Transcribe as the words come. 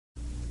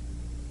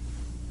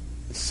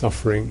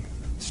suffering,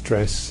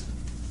 stress,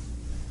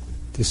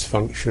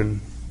 dysfunction,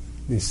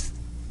 this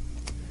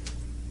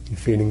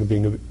feeling of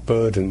being a bit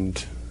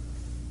burdened,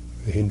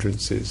 the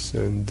hindrances,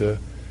 and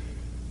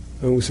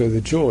also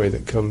the joy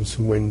that comes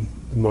from when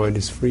the mind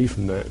is free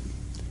from that.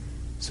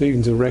 So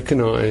even to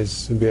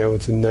recognise and be able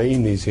to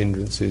name these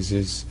hindrances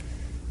is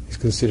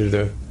considered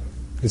a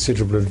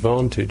considerable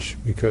advantage,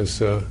 because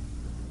for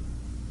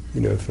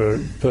a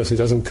person who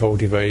doesn't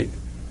cultivate,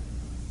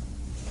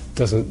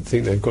 doesn't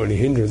think they've got any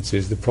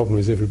hindrances, the problem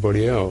is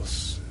everybody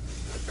else.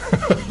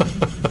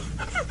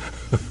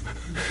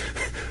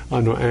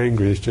 I'm not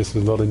angry, it's just a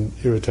lot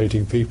of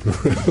irritating people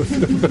around.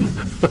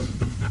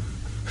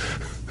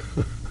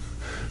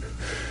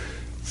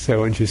 So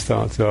once you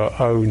start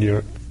to own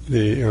your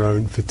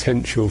own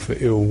potential for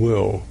ill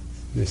will,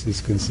 this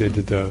is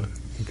considered a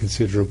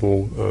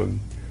considerable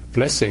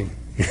blessing,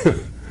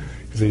 because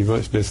you're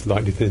much less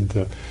likely then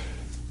to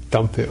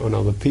dump it on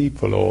other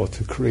people or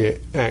to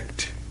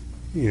act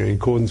in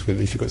accordance with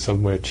it. If you've got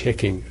some way of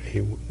checking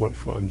what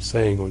I'm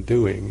saying or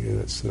doing,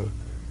 that's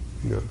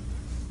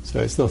so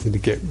it's nothing to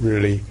get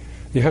really.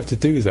 You have to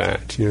do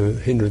that.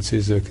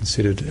 Hindrances are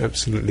considered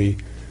absolutely,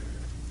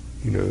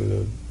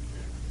 the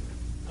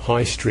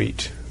high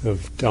street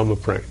of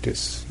Dhamma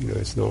practice.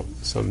 It's not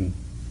some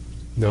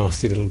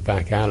nasty little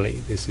back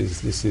alley. This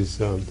is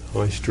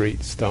high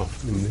street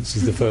stuff, and this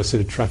is the first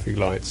set of traffic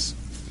lights.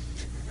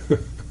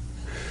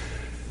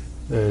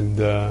 And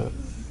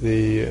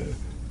the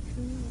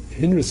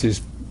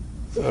hindrances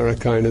are a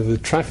kind of the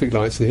traffic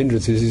lights. The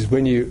hindrances is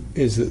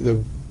that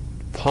the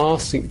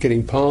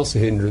getting past the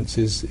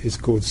hindrances is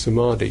called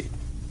samadhi.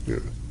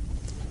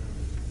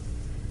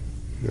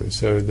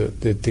 So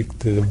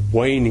the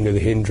waning of the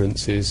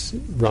hindrances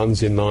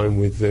runs in line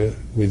with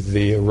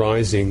the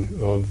arising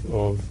of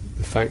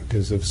the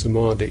factors of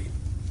samadhi,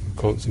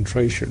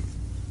 concentration.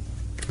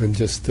 And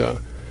just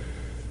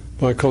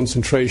by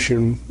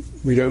concentration,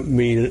 we don't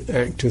mean an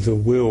act of the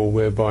will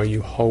whereby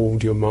you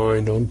hold your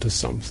mind onto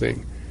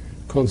something.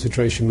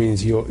 Concentration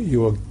means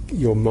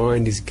your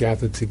mind is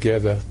gathered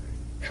together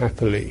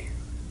happily,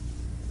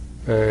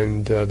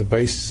 and the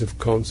basis of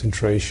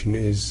concentration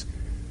is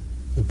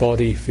the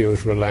body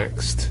feels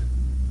relaxed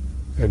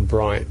and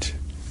bright,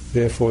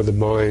 therefore the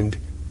mind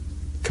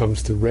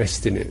comes to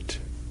rest in it.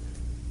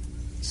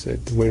 So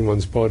when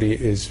one's body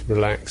is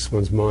relaxed,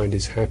 one's mind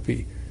is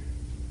happy.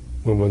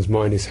 When one's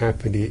mind is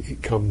happy,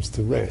 it comes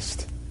to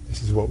rest.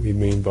 This is what we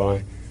mean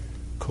by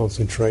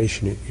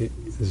concentration.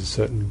 There's a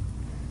certain,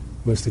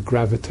 almost a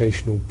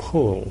gravitational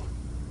pull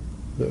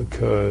that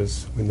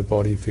occurs when the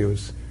body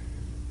feels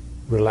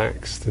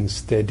relaxed and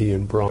steady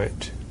and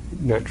bright.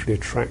 It naturally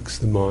attracts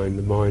the mind.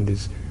 The mind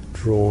is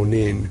drawn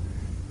in.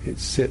 It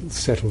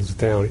settles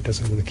down. It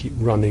doesn't want to keep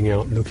running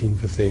out looking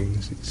for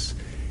things.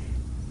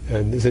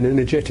 And there's an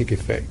energetic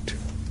effect,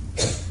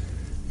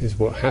 is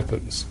what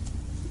happens.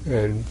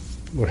 And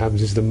what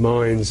happens is the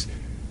mind's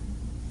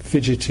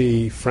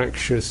fidgety,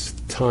 fractious,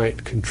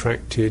 tight,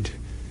 contracted,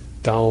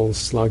 dull,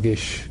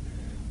 sluggish,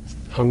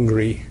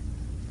 hungry,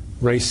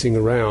 racing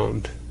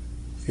around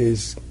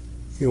is,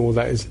 all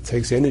that is, it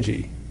takes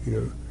energy,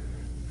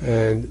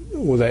 and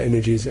all that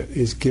energy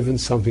is given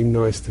something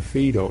nice to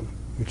feed on,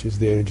 which is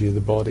the energy of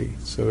the body.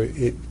 So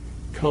it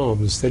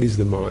calms and steadies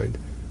the mind.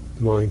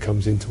 The mind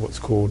comes into what's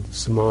called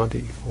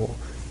samadhi, or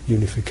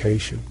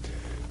unification,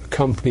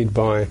 accompanied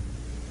by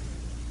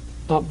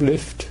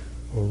uplift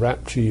or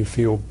rapture. You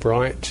feel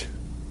bright,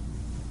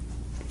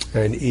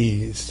 and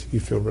ease, you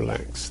feel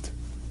relaxed.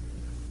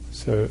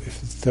 So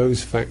if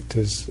those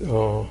factors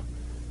are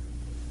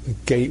the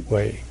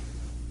gateway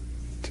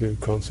to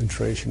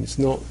concentration, it's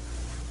not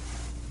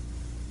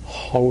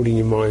holding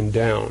your mind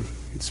down,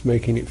 it's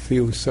making it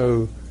feel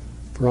so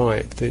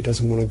bright that it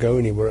doesn't want to go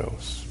anywhere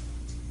else.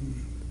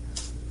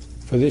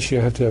 For this you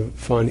have to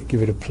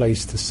give it a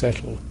place to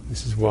settle.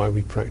 This is why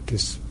we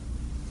practice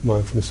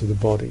mindfulness of the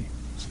body,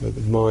 so that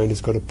the mind has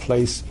got a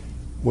place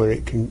where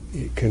it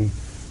can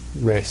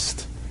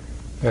rest.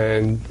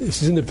 And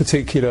this isn't a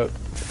particular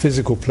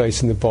physical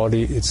place in the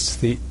body, it's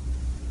the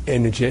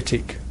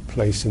energetic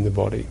place in the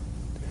body.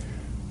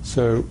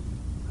 So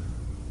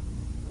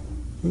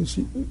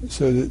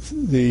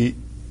that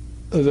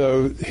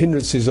although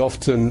hindrances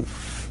often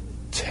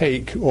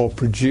take or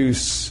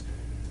produce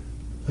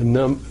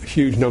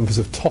huge numbers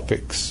of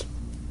topics,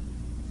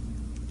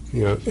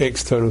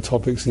 external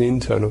topics and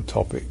internal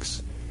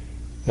topics.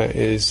 That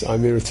is,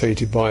 I'm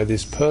irritated by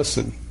this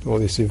person, or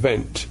this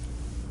event,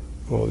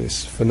 or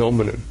this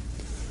phenomenon,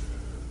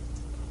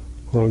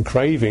 or I'm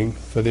craving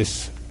for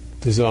this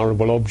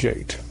desirable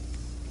object,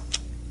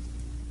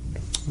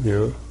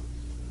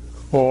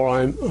 or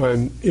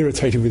I'm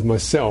irritated with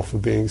myself for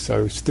being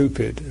so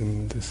stupid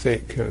and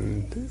thick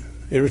and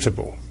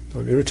irritable.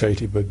 I'm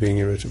irritated by being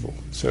irritable.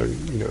 So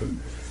you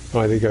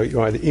either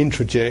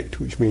introject,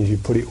 which means you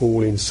put it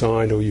all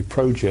inside, or you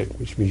project,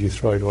 which means you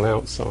throw it all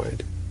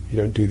outside. You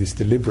don't do this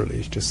deliberately,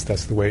 it's just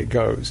that's the way it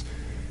goes.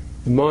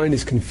 The mind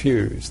is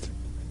confused,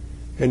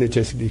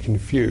 energetically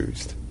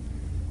confused.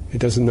 It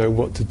doesn't know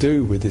what to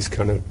do with this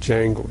kind of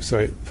jangle,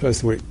 so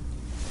first of all it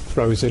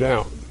throws it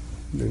out.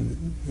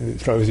 and it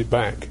throws it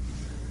back.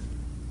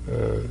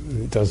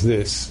 And it does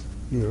this,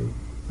 and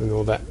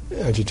all that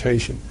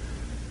agitation.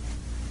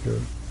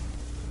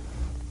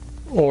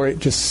 Or it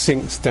just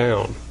sinks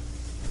down.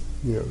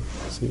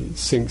 So it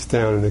sinks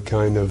down in a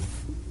kind of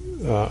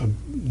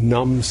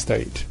numb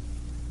state.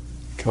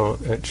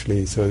 Can't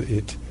actually, so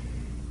it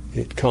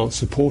can't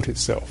support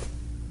itself.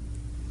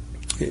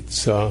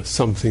 It's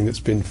something that's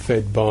been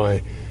fed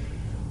by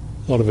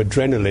a lot of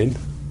adrenaline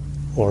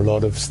or a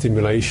lot of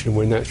stimulation.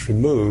 When that's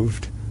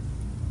removed,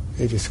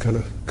 it just kind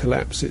of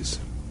collapses.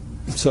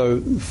 So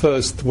the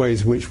first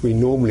ways in which we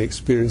normally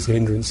experience the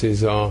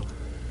hindrances are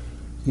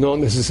not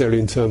necessarily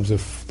in terms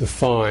of the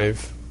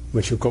five,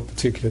 which have got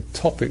particular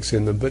topics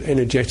in them, but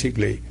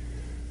energetically.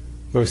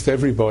 Most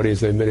everybody, as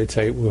they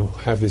meditate, will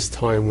have this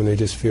time when they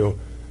just feel,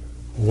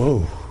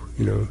 whoa,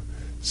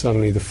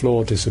 suddenly the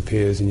floor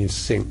disappears and you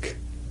sink.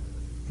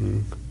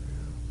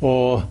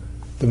 Or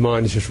the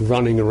mind is just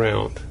running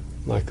around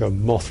like a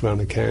moth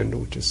around a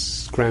candle,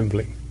 just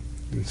scrambling,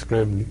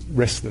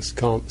 restless,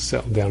 can't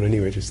settle down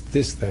anywhere, just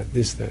this, that,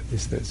 this, that,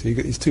 this, that. So you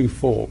get these two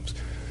forms.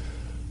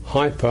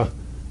 Hyper,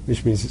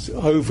 which means it's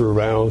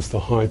over-aroused, the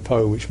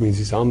hypo, which means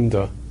it's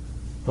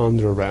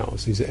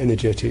under-aroused. These are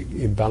energetic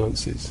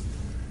imbalances.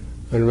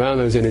 And around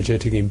those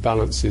energetic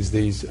imbalances,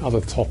 these other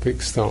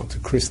topics start to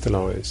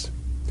crystallize.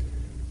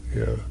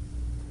 That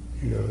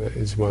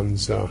is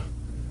one's... the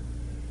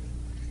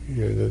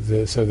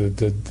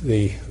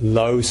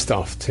low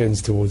stuff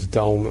tends towards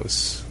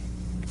dullness.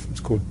 It's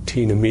called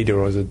tinamida,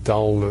 or as a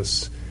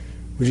dullness,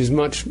 which is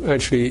much,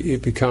 actually,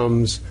 it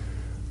becomes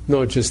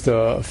not just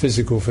a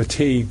physical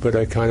fatigue, but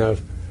a kind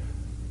of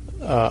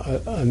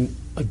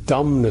a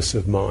dumbness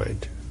of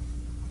mind.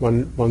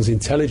 One's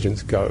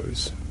intelligence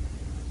goes.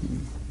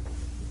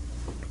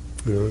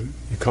 You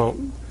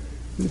can't.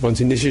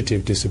 One's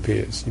initiative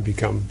disappears. You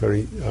become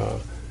very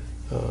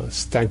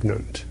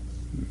stagnant.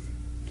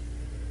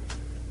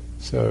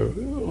 So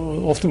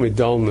often with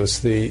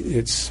dullness,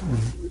 it's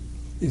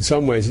in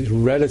some ways it's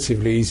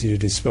relatively easy to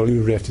dispel. All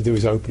you have to do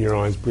is open your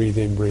eyes, breathe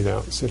in, breathe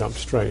out, sit up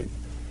straight.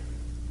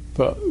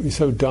 But you're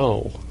so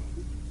dull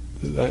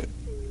that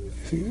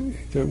you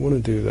don't want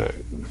to do that.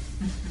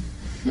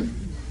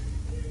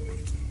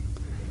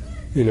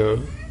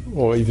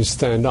 Or even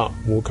stand up,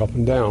 walk up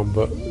and down.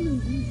 But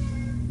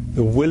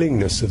the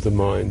willingness of the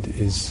mind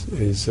is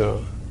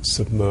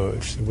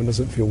submerged. One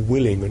doesn't feel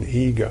willing and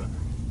eager.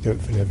 You don't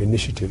have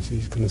initiative, so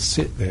he's going to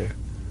sit there.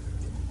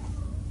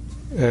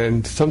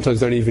 And sometimes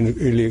don't even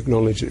really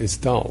acknowledge that it's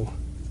dull,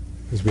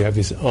 because we have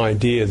this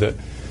idea that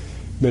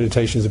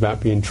meditation is about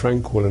being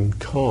tranquil and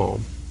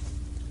calm.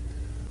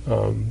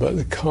 So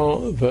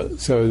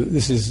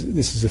this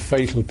is a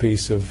fatal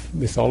piece of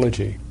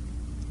mythology,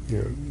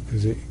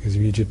 because if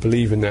you just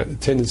believe in that, the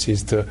tendency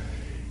is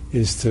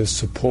to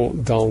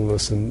support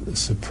dullness and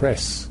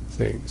suppress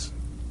things.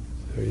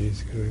 So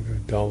he's going to go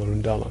duller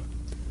and duller.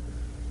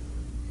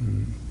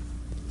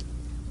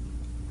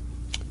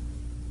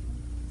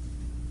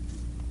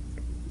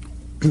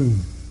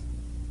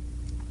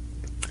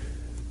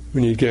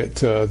 When you get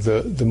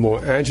the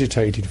more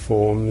agitated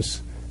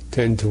forms,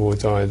 tend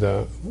towards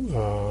either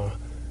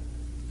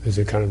there's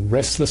a kind of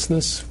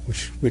restlessness,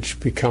 which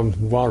becomes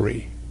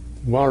worry.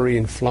 Worry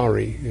and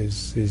flurry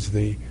is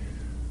the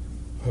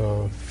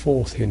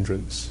fourth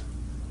hindrance,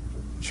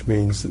 which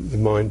means that the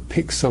mind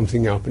picks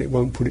something up and it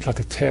won't put it, like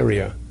a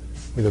terrier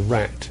with a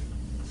rat.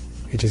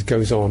 It just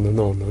goes on and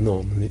on and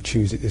on, and it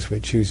chews it this way,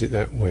 chews it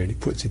that way, and it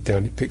puts it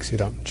down, it picks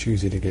it up and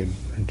chews it again,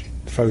 and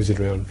throws it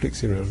around,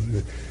 flicks it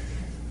around,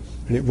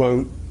 and it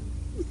won't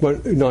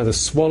neither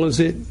swallows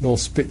it nor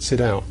spits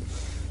it out.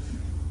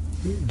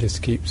 It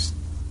just keeps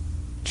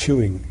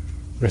chewing,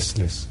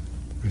 restless.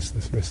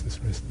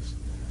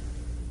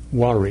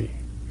 Worry,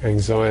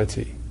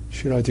 anxiety.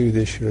 Should I do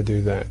this? Should I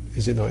do that?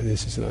 Is it like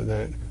this? Is it like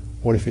that?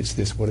 What if it's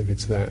this? What if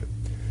it's that?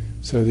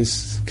 So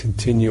this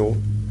continual,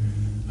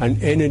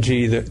 an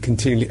energy that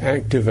continually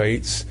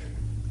activates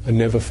and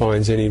never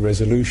finds any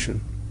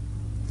resolution.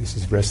 This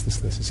is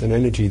restlessness. It's an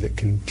energy that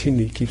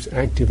continually keeps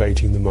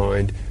activating the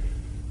mind,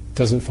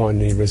 doesn't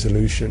find any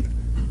resolution,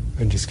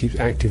 and just keeps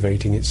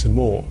activating it some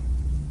more.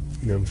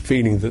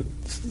 Feeling that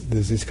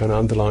there's this kind of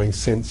underlying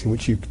sense in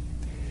which you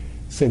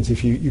sense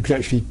if you could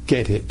actually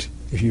get it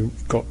if you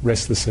got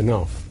restless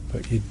enough,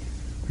 but it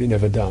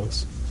never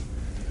does.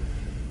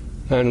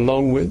 And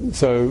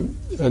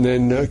and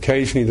then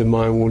occasionally the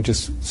mind will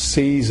just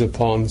seize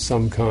upon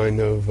some kind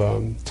of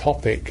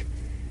topic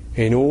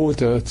in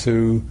order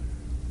to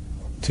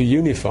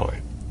unify.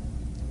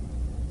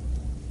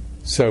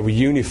 So we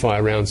unify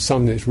around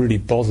something that's really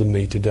bothered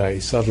me today.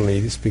 Suddenly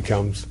this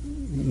becomes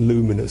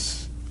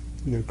luminous,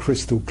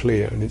 crystal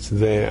clear, and it's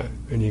there,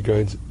 and you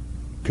can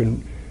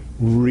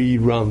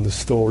rerun the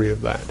story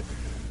of that.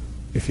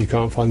 If you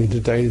can't find it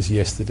today, there's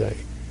yesterday.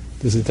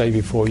 There's the day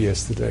before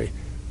yesterday.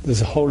 There's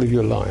the whole of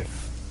your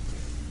life.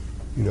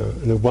 And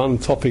the one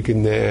topic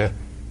in there,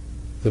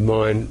 the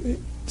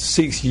mind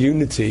seeks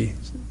unity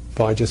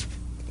by just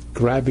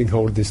grabbing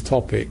hold of this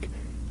topic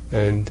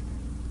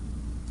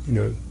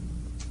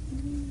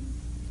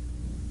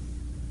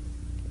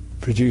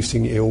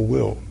producing ill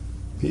will.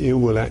 The ill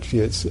will actually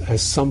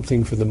has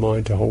something for the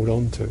mind to hold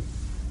on to.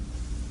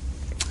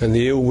 And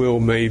the ill will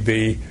may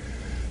be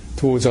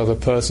towards other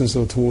persons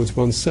or towards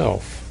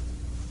oneself.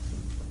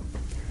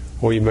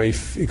 Or you may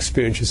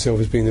experience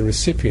yourself as being the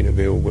recipient of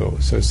ill will.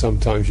 So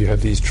sometimes you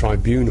have these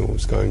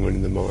tribunals going on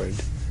in the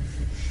mind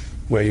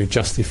where you're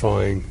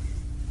justifying,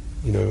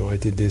 I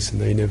did this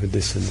and they never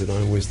listened and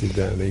I always did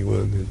that and they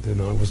weren't,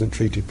 and I wasn't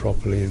treated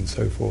properly and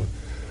so forth.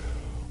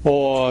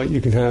 Or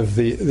you can have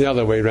the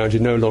other way around.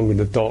 You're no longer in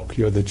the dock,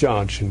 you're the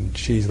judge, and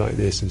she's like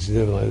this and she's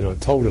never like that. I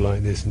told her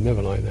like this and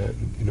never like that,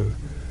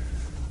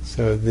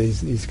 So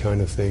these kind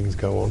of things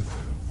go on.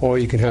 Or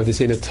you can have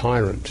this inner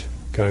tyrant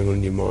going on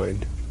in your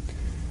mind,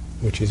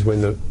 which is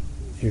when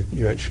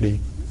you actually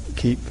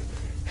keep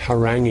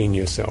haranguing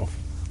yourself.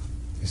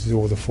 This is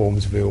all the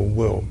forms of ill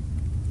will.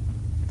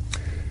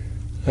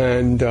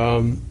 And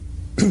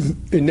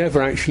it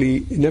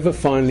never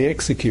finally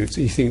executes.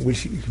 You think you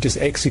could just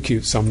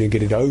execute something and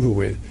get it over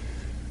with,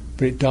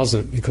 but it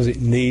doesn't, because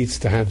it needs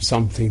to have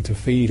something to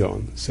feed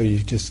on. So you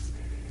just,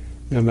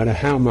 no matter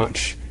how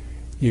much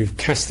you've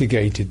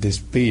castigated this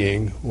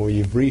being or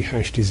you've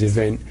rehashed his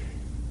event,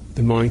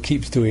 the mind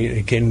keeps doing it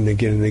again and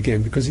again and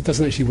again, because it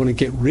doesn't actually want to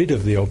get rid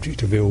of the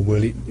object of ill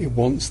will. It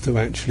wants to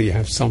actually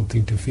have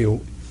something to feel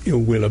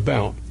ill will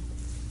about,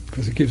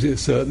 because it gives it a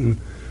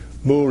certain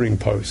mooring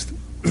post.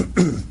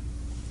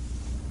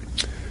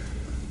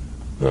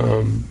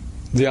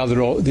 The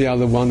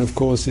other one, of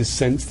course, is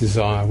sense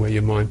desire, where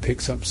your mind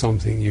picks up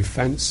something you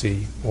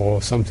fancy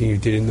or something you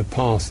did in the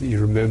past that you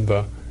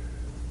remember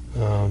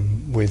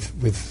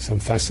with some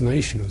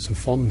fascination or some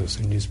fondness,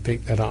 and you just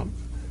pick that up.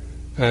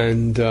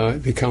 And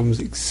it becomes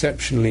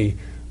exceptionally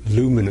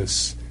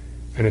luminous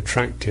and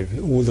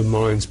attractive. All the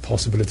mind's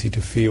possibility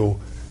to feel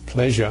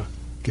pleasure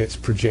gets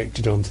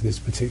projected onto this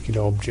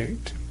particular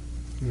object.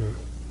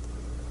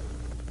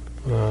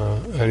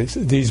 And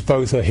these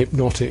both are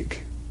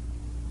hypnotic.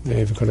 They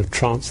have a kind of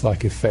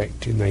trance-like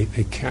effect, and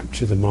they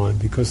capture the mind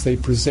because they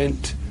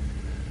present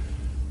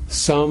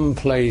some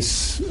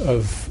place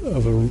of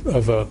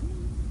a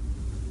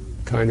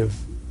kind of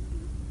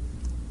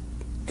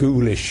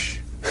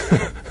ghoulish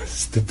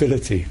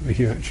stability, where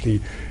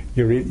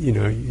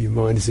your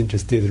mind isn't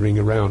just dithering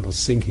around or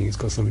sinking; it's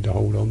got something to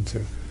hold on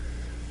to.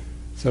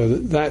 So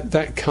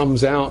that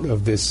comes out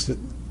of this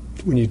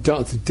when you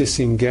start to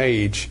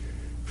disengage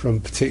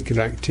from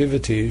particular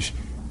activities.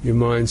 Your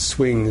mind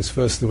swings.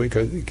 First of all, it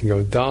can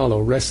go dull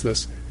or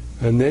restless,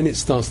 and then it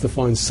starts to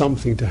find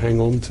something to hang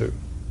on to.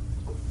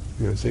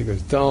 So it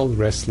goes dull,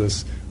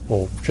 restless,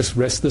 or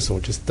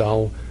just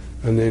dull,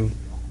 and then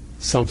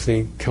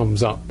something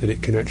comes up that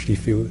it can actually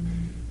feel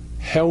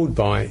held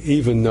by,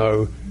 even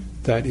though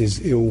that is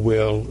ill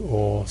will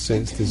or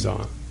sense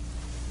desire.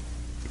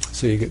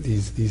 So you get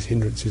these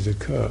hindrances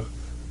occur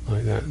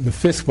like that. And the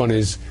fifth one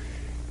is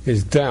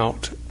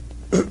doubt,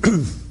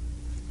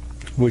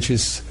 which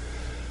is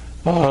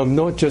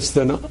not just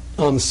an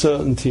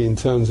uncertainty in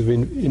terms of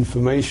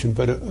information,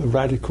 but a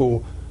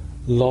radical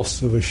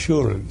loss of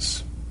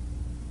assurance.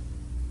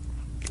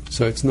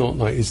 So it's not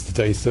like, is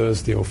today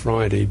Thursday or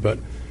Friday, but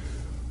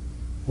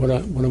what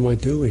am I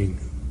doing?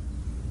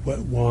 What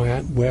am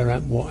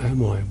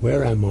I?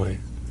 Where am I?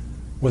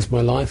 What's my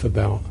life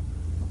about?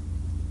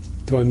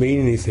 Do I mean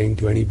anything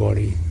to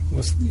anybody?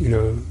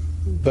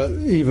 But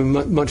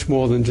even much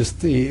more than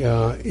just the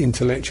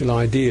intellectual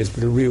ideas,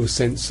 but a real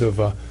sense of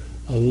a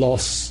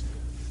loss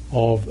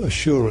of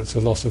assurance,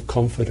 a loss of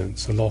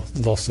confidence, a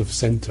loss of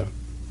centre.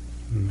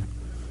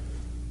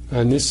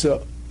 And this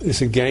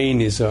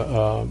again is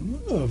a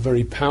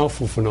very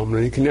powerful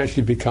phenomenon. It can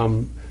actually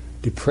become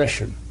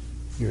depression.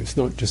 It's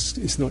not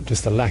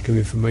just a lack of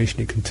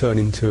information. It can turn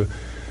into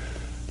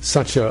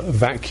such a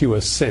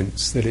vacuous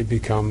sense that it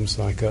becomes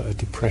like a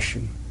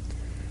depression.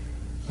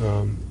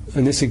 And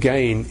this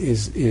again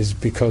is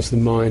because the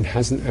mind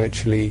hasn't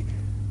actually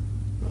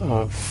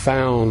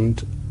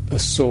found a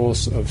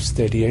source of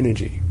steady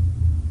energy,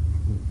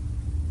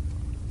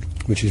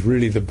 which is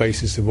really the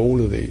basis of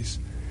all of these.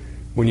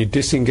 When you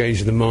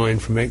disengage the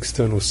mind from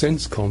external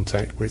sense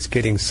contact, where it's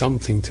getting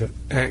something to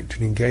act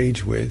and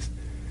engage with,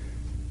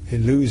 it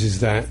loses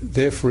that.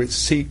 Therefore it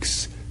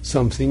seeks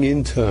something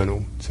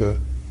internal to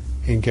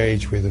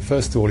engage with. And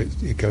first of all,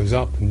 it goes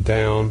up and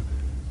down,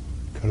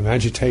 kind of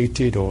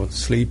agitated or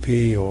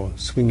sleepy or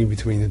swinging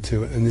between the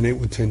two, and then it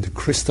will tend to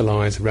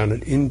crystallize around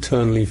an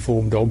internally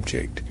formed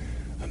object,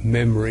 a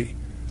memory,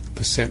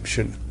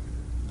 perception,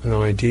 an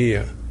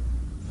idea,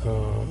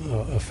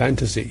 a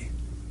fantasy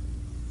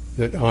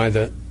that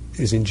either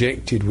is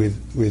injected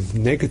with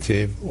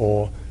negative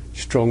or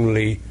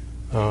strongly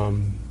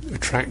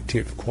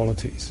attractive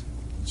qualities.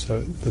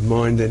 So the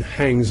mind then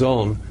hangs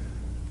on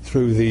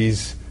through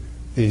these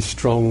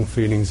strong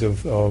feelings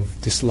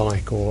of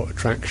dislike or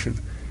attraction.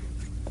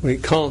 When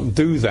it can't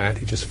do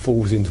that, it just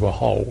falls into a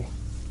hole,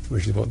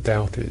 which is what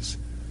doubt is.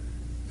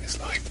 It's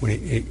like when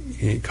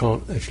it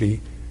can't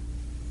actually,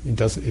 it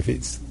doesn't. If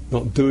it's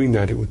not doing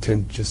that, it will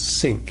tend to just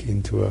sink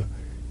into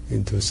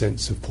a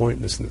sense of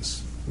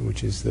pointlessness,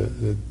 which is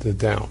the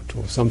doubt,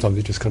 or sometimes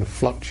it just kind of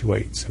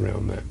fluctuates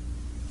around that.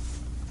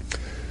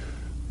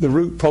 The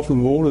root problem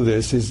of all of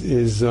this is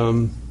these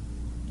are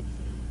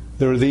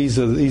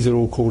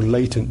all called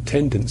latent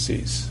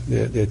tendencies.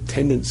 They're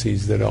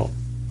tendencies that are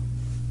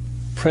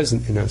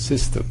present in our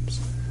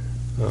systems.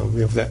 We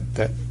have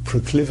that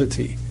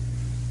proclivity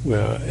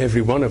where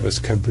every one of us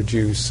can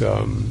produce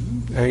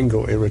anger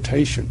or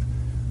irritation.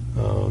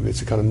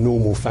 It's a kind of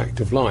normal fact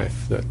of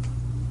life that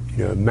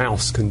a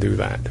mouse can do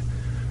that.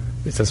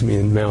 It doesn't mean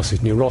a mouse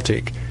is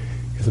neurotic.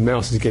 If the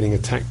mouse is getting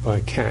attacked by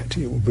a cat,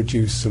 it will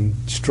produce some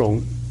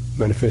strong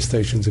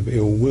manifestations of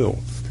ill will.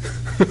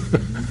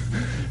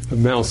 A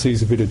mouse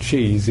sees a bit of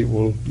cheese, it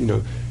will,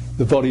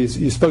 the body is,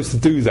 you're supposed to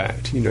do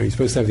that, you're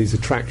supposed to have these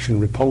attraction,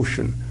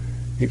 repulsion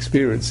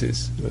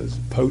experiences, those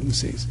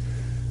potencies.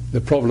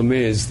 The problem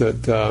is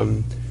that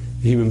the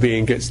human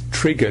being gets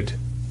triggered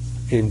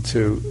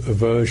into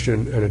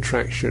aversion and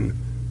attraction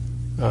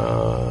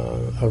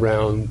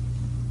around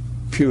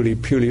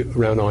purely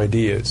around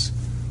ideas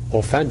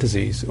or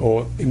fantasies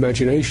or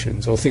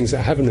imaginations or things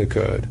that haven't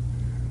occurred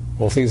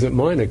or things that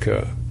might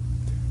occur,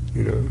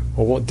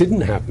 or what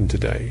didn't happen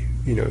today,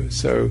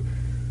 So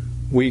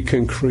we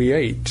can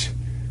create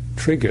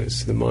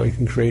triggers. The mind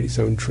can create its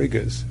own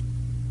triggers.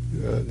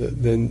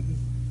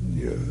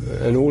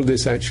 And all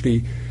this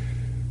actually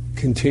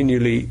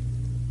continually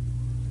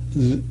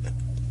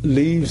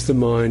leaves the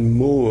mind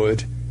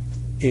moored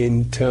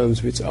in terms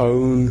of its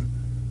own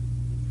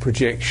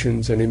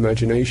projections and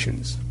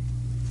imaginations.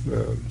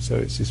 So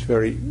it's this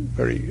very,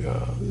 very...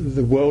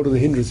 the world of the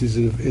hindrances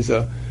is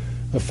a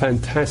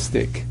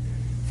fantastic,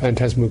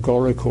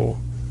 phantasmagorical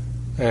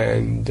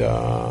and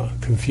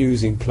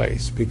confusing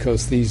place,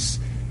 because these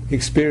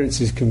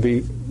experiences can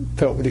be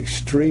felt with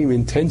extreme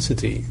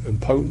intensity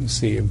and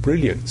potency and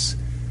brilliance,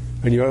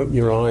 and you open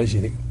your eyes,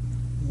 you think,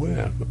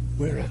 where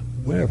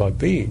have I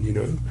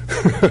been?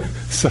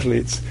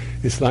 Suddenly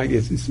it's like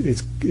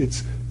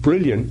it's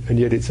brilliant, and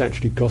yet it's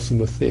actually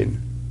gossamer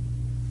thin.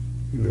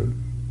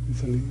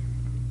 Suddenly,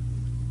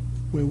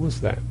 where was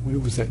that? Where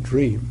was that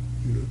dream?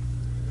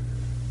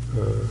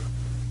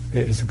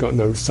 It has got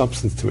no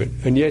substance to it,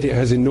 and yet it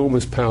has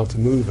enormous power to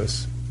move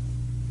us,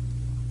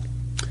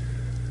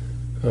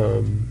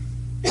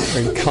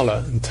 and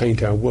colour and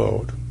taint our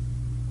world.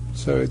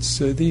 So it's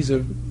this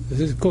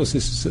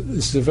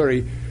is a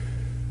very...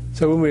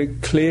 So when we're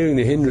clearing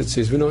the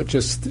hindrances, we're not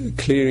just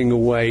clearing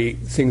away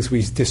things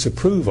we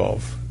disapprove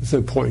of. There's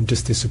no point in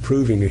just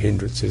disapproving the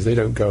hindrances. They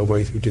don't go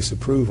away through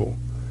disapproval.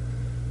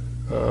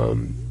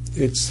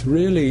 It's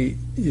really,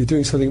 you're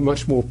doing something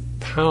much more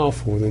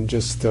powerful than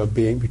just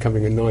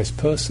becoming a nice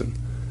person.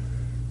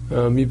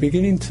 You're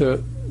beginning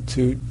to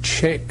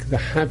check the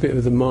habit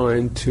of the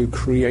mind to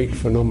create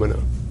phenomena,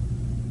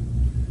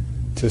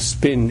 to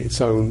spin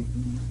its own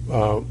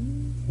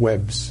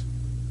webs.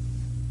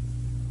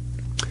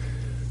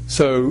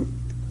 So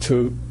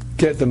to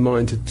get the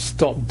mind to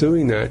stop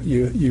doing that,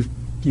 you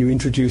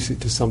introduce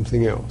it to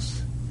something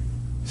else.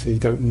 So you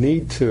don't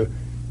need to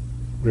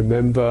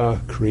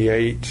remember,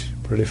 create,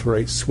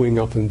 proliferate, swing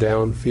up and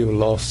down, feel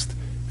lost,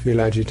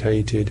 feel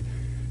agitated.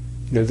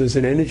 There's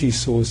an energy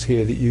source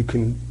here that you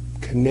can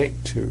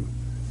connect to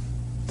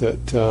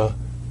that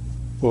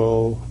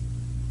will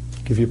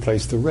give you a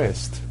place to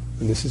rest.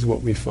 And this is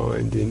what we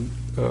find in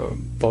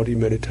body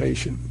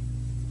meditation.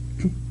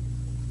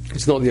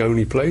 It's not the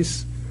only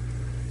place.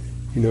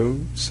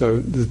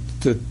 So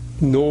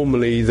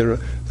normally there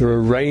are a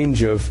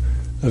range of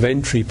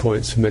entry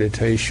points for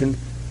meditation.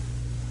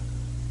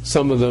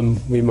 Some of them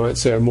we might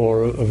say are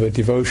more of a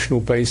devotional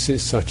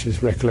basis, such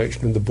as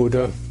recollection of the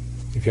Buddha.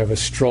 If you have a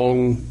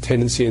strong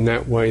tendency in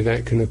that way,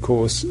 that can of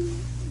course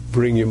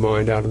bring your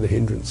mind out of the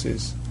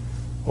hindrances.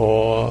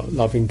 Or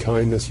loving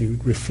kindness, you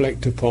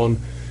reflect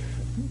upon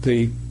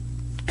the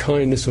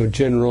kindness or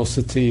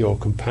generosity or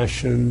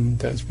compassion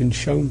that's been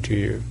shown to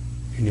you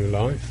in your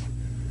life.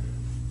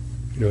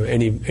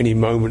 Any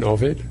moment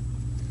of it,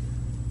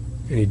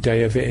 any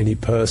day of it, any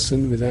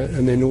person with that,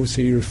 and then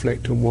also you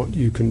reflect on what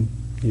you can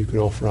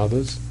offer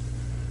others.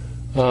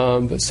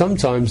 But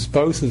sometimes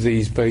both of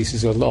these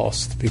bases are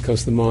lost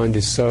because the mind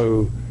is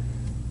so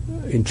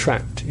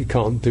entrapped it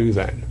can't do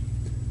that.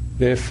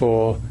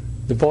 Therefore,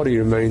 the body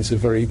remains the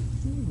very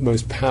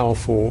most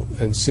powerful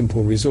and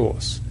simple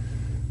resource.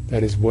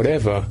 That is,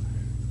 whatever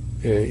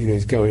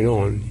is going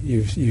on,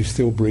 you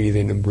still breathe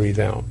in and breathe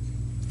out.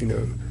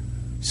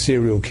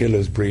 Serial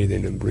killers breathe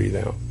in and breathe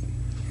out.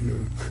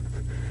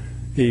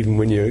 Even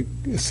when you're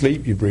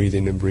asleep, you breathe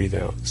in and breathe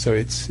out. So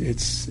it's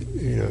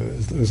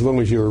as long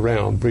as you're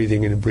around,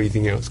 breathing in and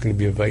breathing out is going to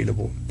be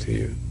available to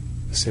you,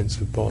 a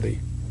sense of body.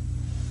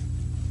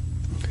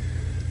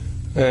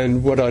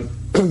 And what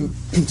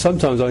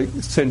sometimes I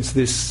sense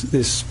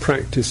this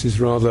practice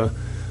is rather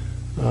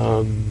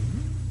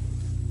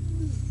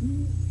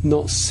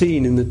not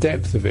seen in the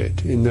depth of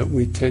it, in that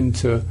we tend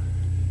to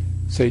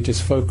say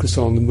just focus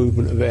on the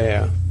movement of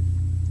air,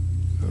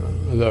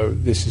 although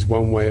this is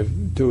one way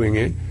of doing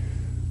it,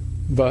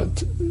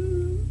 but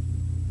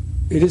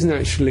it isn't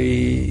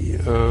actually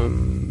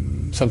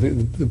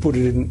something the Buddha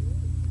didn't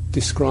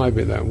describe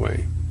it that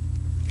way.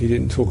 He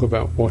didn't talk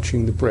about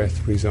watching the breath,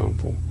 for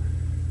example.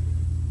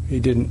 He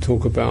didn't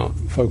talk about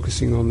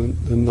focusing on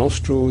the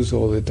nostrils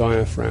or the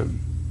diaphragm.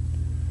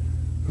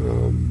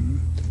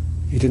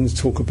 He didn't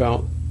talk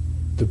about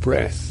the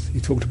breath. He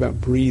talked about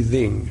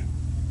breathing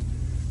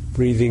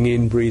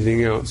in,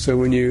 breathing out. So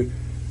when you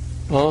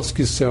ask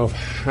yourself,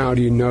 how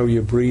do you know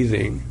you're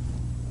breathing?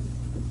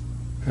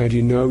 How do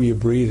you know you're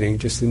breathing?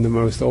 Just in the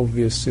most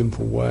obvious,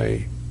 simple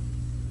way.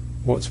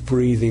 What's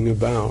breathing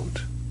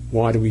about?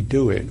 Why do we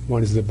do it? Why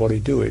does the body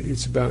do it?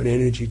 It's about an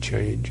energy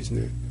change, isn't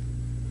it?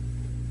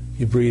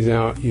 You breathe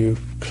out, you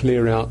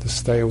clear out the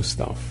stale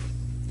stuff.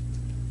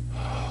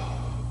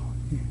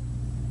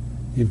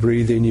 You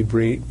breathe in, you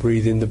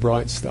breathe in the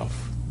bright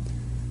stuff.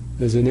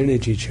 There's an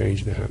energy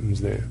change that happens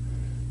there.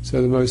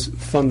 So the most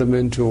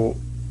fundamental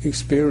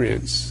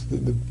experience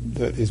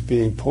that is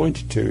being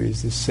pointed to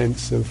is this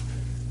sense of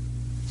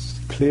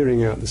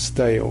clearing out the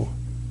stale,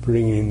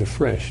 bringing in the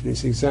fresh. And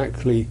it's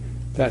exactly,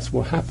 that's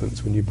what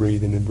happens when you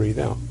breathe in and breathe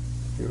out.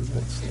 You know,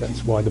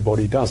 that's why the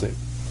body does it.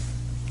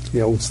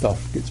 The old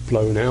stuff gets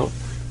blown out,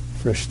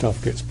 fresh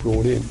stuff gets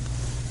brought in.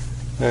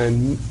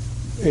 And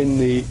in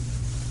the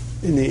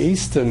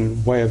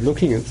Eastern way of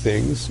looking at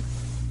things,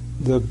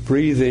 the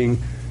breathing,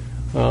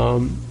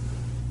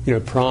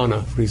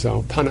 prana, for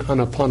example,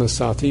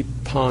 anapanasati,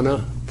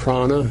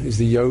 prana is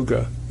the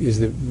yoga, is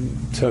the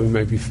term you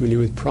may be familiar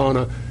with.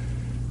 Prana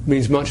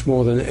means much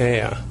more than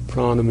air.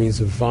 Prana means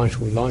a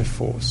vital life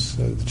force.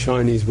 So the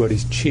Chinese word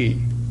is qi,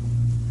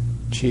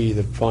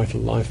 the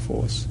vital life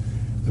force,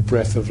 the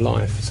breath of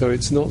life. So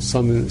it's not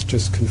something that's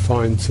just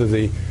confined to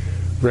the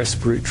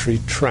respiratory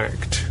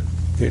tract.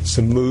 It's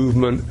a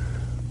movement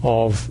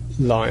of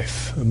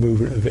life, a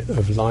movement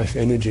of life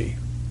energy.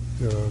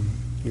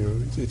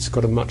 It's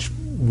got a much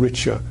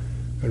richer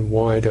and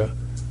wider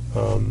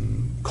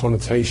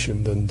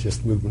connotation than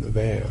just movement of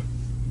air.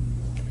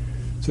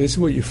 So this is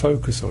what you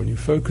focus on. You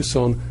focus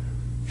on,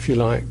 if you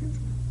like,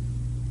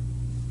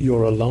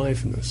 your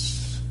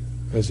aliveness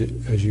as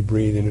you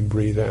breathe in and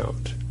breathe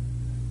out.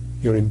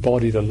 Your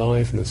embodied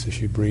aliveness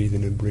as you breathe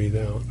in and breathe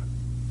out.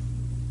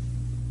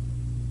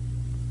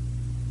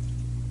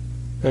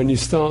 And you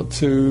start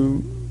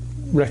to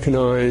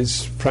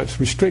recognize perhaps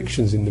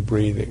restrictions in the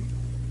breathing,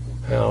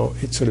 how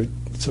it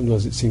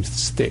sometimes it seems to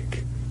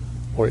stick,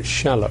 or it's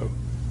shallow,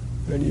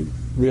 and you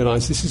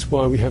realize this is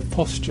why we have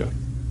posture.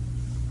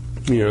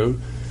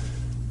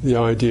 The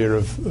idea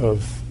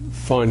of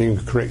finding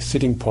a correct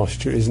sitting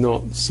posture is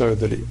not so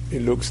that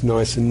it looks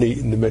nice and neat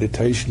in the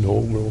meditation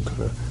hall, we're all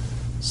kind of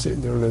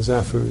sitting there on a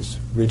zafu is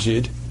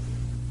rigid,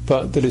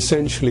 but that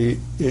essentially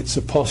it's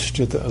a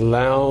posture that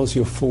allows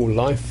your full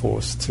life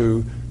force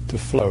to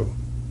flow.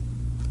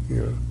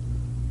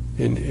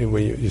 In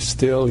when you're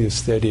still, you're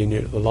steady, and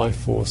the life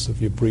force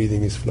of your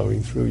breathing is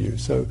flowing through you.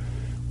 So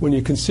when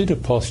you consider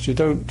posture,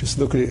 don't just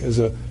look at it as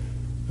a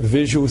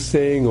visual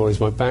thing, or is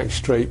my back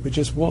straight, but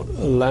just what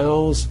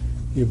allows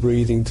your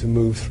breathing to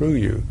move through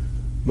you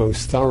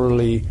most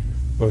thoroughly,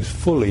 most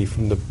fully,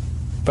 from the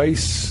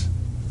base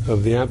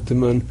of the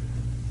abdomen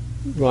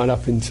right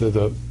up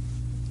into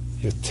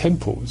your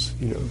temples.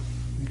 You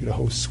get a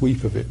whole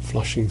sweep of it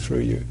flushing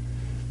through you.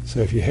 So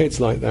if your head's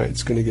like that,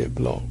 it's going to get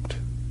blocked.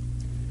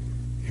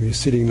 If you're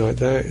sitting like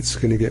that, it's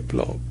going to get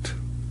blocked.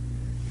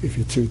 If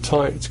you're too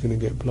tight, it's going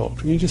to get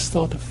blocked. And you just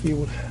start to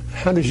feel,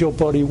 how does your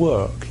body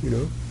work,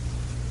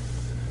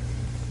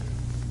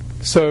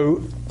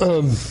 So,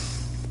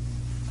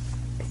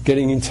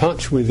 getting in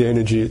touch with the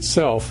energy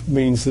itself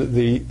means that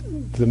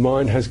the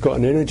mind has got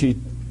an energy,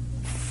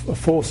 a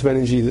force of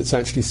energy that's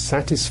actually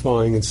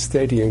satisfying and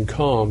steady and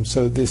calm.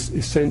 So this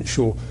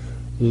essential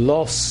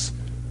loss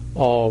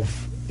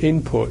of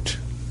input,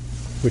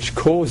 which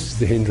causes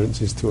the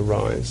hindrances to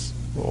arise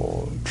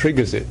or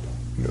triggers it,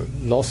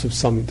 loss of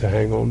something to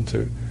hang on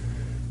to,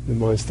 the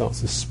mind starts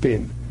to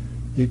spin.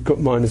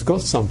 Mind has got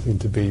something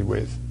to be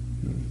with,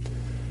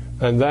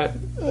 and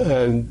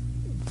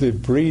the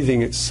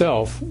breathing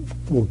itself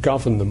will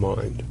govern the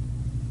mind.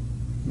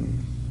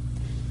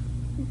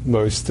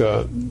 Most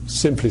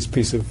simplest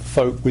piece of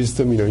folk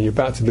wisdom, you're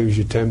about to lose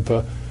your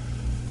temper,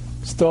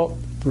 stop,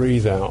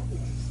 breathe out,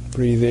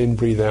 breathe in,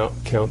 breathe out,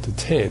 count to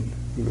 10,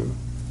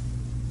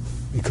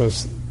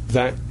 because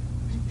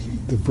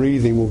the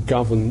breathing will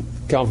govern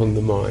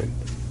the mind.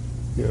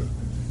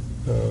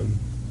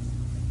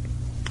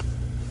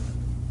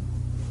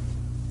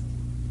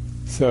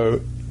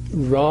 So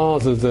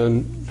rather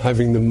than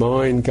having the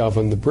mind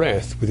govern the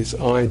breath with its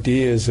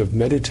ideas of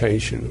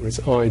meditation, or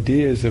its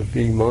ideas of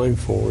being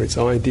mindful, or its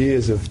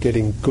ideas of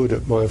getting good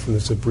at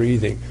mindfulness of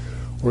breathing,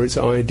 or its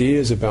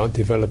ideas about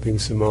developing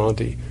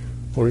samadhi,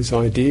 or its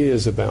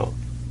ideas about,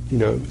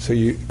 so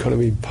you kind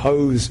of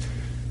impose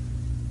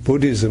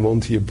Buddhism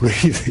onto your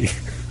breathing.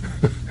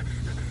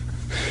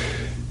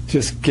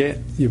 Just get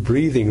your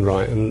breathing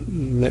right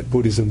and let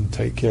Buddhism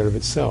take care of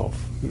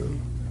itself.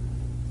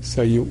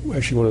 So you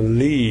actually want to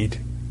lead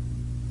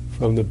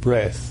from the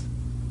breath,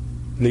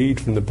 lead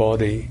from the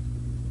body,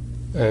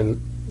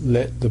 and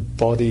let the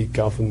body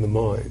govern the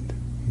mind,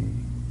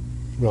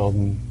 rather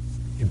than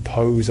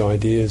impose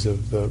ideas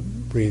of the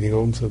breathing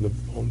onto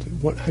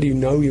what. How do you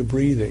know you're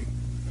breathing?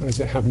 How does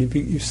it happen?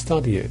 You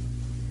study it.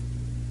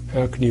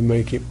 How can you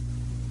make it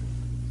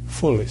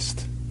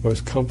fullest,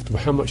 most comfortable?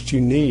 How much do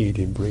you need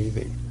in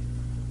breathing?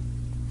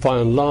 By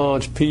and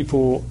large,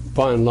 people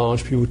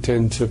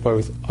tend to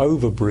both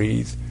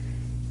over-breathe,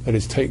 that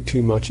is, take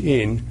too much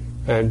in,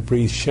 and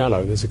breathe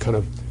shallow. There's a kind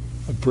of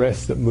a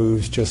breath that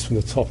moves just from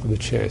the top of the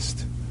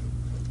chest,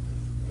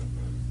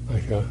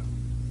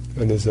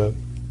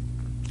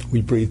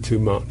 we breathe too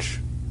much,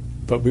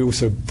 but we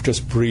also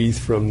just breathe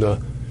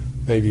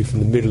maybe from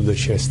the middle of the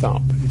chest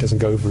up. It doesn't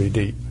go very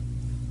deep.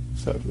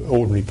 So,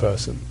 ordinary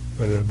person. I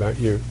don't know about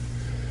you.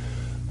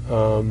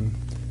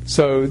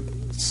 So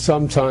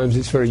sometimes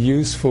it's very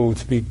useful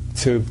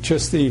to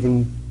just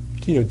even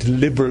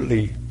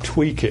deliberately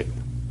tweak it.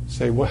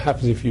 Say, what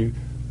happens if you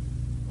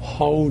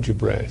hold your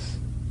breath,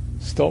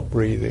 stop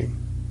breathing?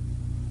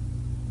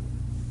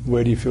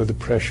 Where do you feel the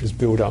pressures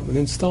build up? And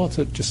then start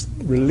to just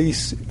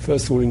release,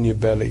 first of all, in your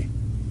belly,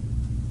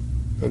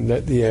 and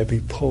let the air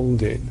be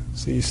pulled in.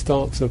 So you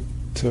start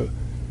to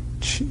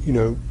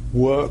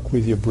work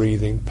with your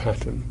breathing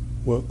pattern,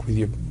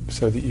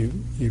 so that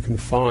you can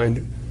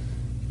find,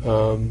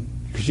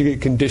 because you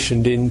get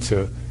conditioned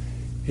into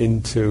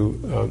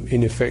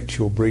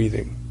ineffectual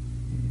breathing.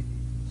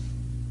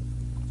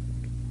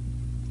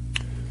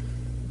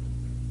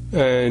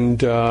 And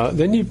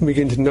then you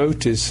begin to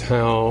notice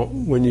how,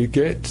 when you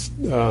get,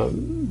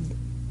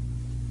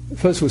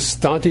 first of all,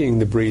 studying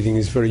the breathing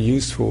is very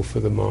useful for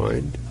the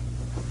mind,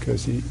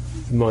 because the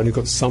mind has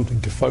got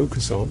something to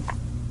focus on.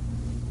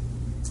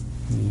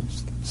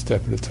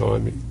 Step at a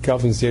time, it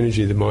governs the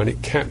energy of the mind,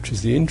 it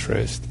captures the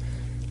interest,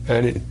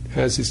 and it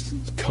has this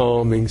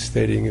calming,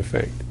 steadying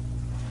effect.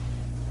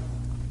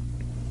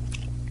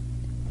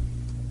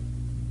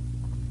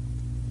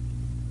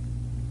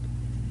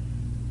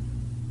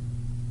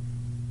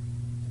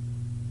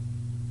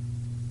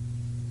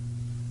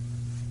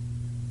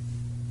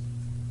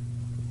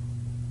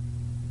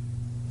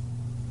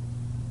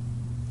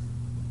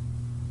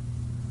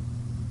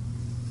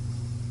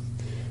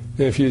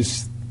 Now, if you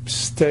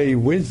stay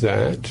with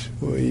that,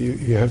 or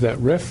you have that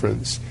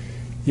reference,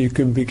 you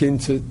can begin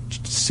to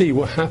see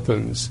what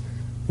happens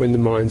when the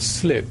mind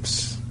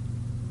slips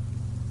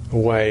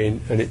away,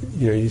 and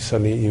you're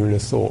in a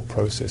thought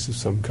process of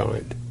some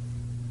kind,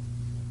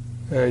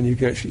 and you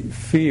can actually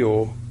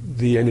feel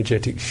the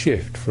energetic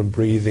shift from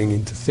breathing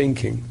into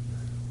thinking.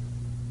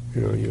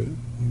 You're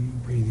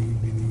breathing,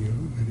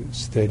 and it's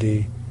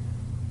steady,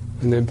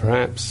 and then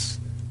perhaps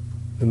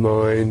the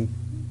mind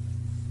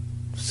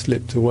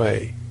slipped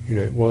away.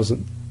 That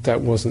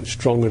wasn't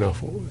strong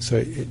enough, so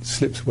it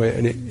slips away,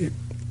 and it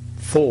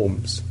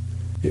forms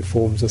a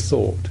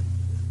thought,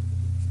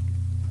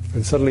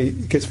 and suddenly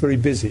it gets very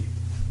busy.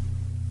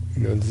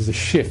 There's a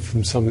shift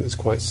from something that's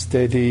quite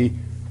steady,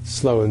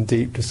 slow and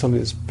deep, to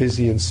something that's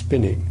busy and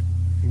spinning.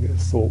 You get a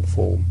thought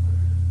form,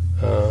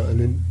 and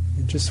then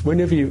just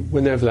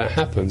whenever that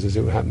happens, as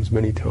it happens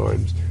many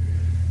times,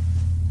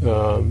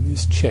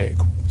 just check,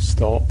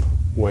 stop,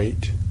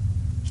 wait.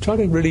 Just try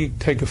to really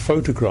take a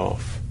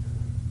photograph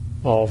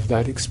of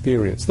that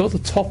experience, not the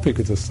topic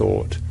of the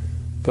thought,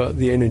 but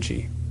the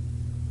energy.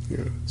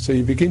 So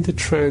you begin to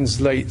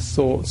translate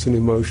thoughts and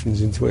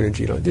emotions into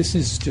energy. Like, this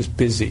is just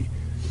busy,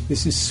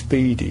 this is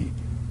speedy,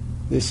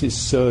 this is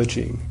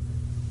surging,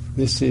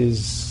 this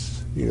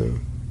is,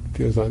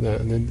 feels like that.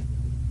 And then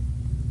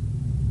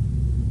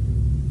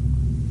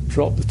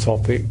drop the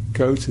topic,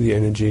 go to the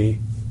energy,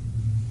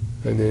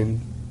 and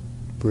then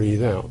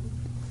breathe out.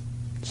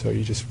 So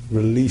you just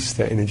release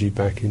that energy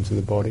back into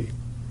the body.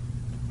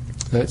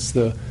 That's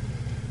the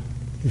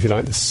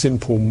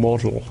simple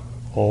model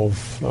of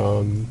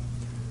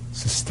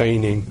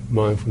sustaining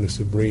mindfulness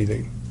of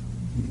breathing.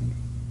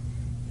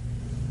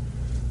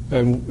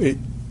 And it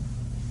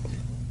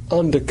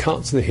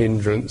undercuts the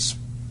hindrance,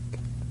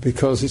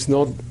 because it's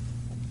not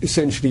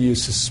essentially you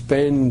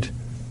suspend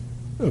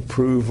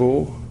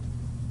approval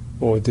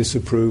or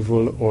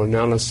disapproval or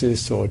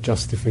analysis or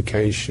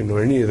justification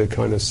or any of the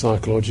kind of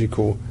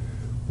psychological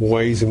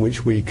ways in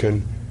which we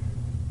can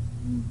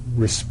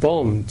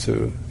respond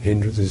to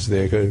hindrances.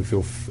 They're going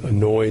to feel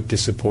annoyed,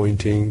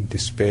 disappointing,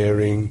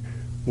 despairing,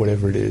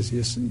 whatever it is.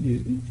 Yes,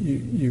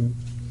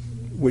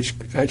 which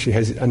actually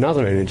has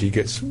another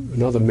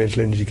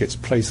mental energy gets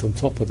placed on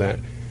top of that.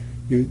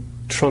 You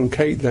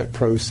truncate that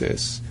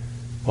process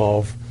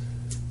of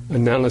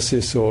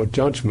analysis or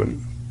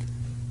judgment,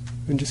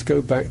 and just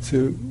go back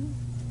to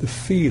the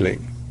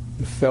feeling,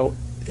 the felt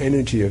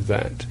energy of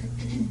that,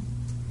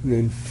 and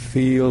then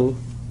feel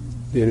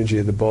the energy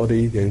of the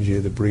body, the energy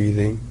of the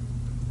breathing,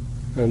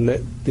 and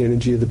let the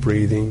energy of the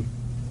breathing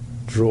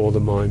draw the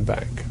mind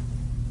back.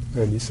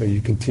 And so you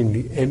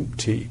continually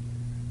empty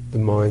the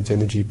mind's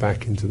energy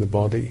back into the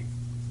body,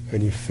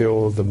 and you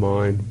fill the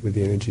mind with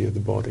the energy of the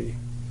body.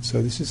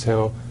 So this is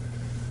how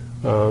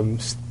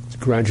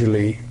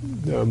gradually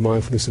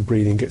mindfulness of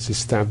breathing gets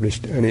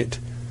established, and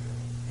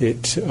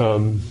it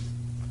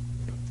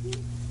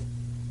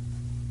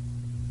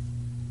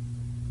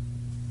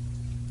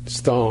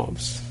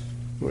starves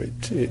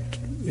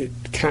It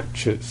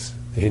captures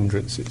the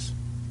hindrances.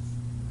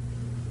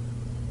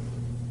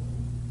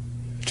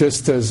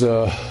 Just as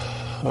a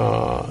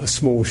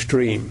small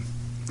stream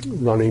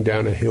running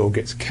down a hill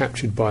gets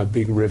captured by a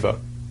big river,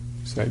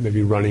 so it may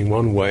be running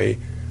one way,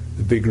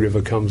 the big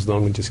river comes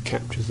along and just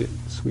captures it,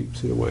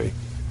 sweeps it away.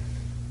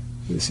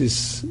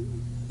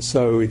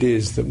 So it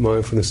is that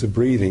mindfulness of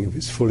breathing, if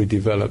it's fully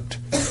developed,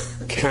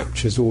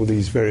 captures all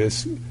these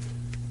various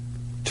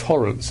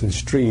torrents and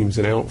streams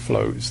and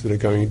outflows that are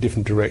going in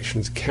different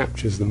directions,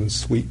 captures them and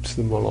sweeps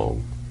them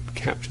along,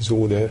 captures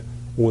all their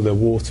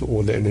water,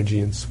 all their energy,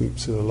 and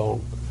sweeps it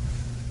along.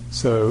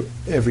 So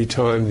every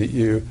time that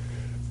you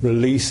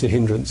release a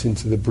hindrance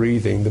into the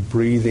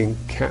breathing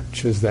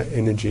captures that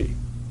energy,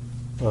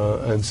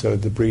 and so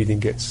the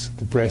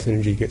breath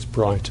energy gets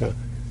brighter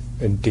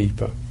and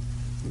deeper.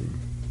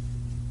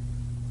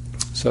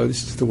 So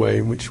this is the way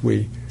in which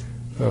we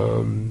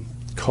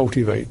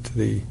cultivate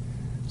the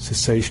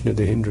cessation of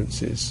the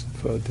hindrances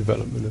for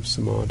development of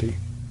samadhi.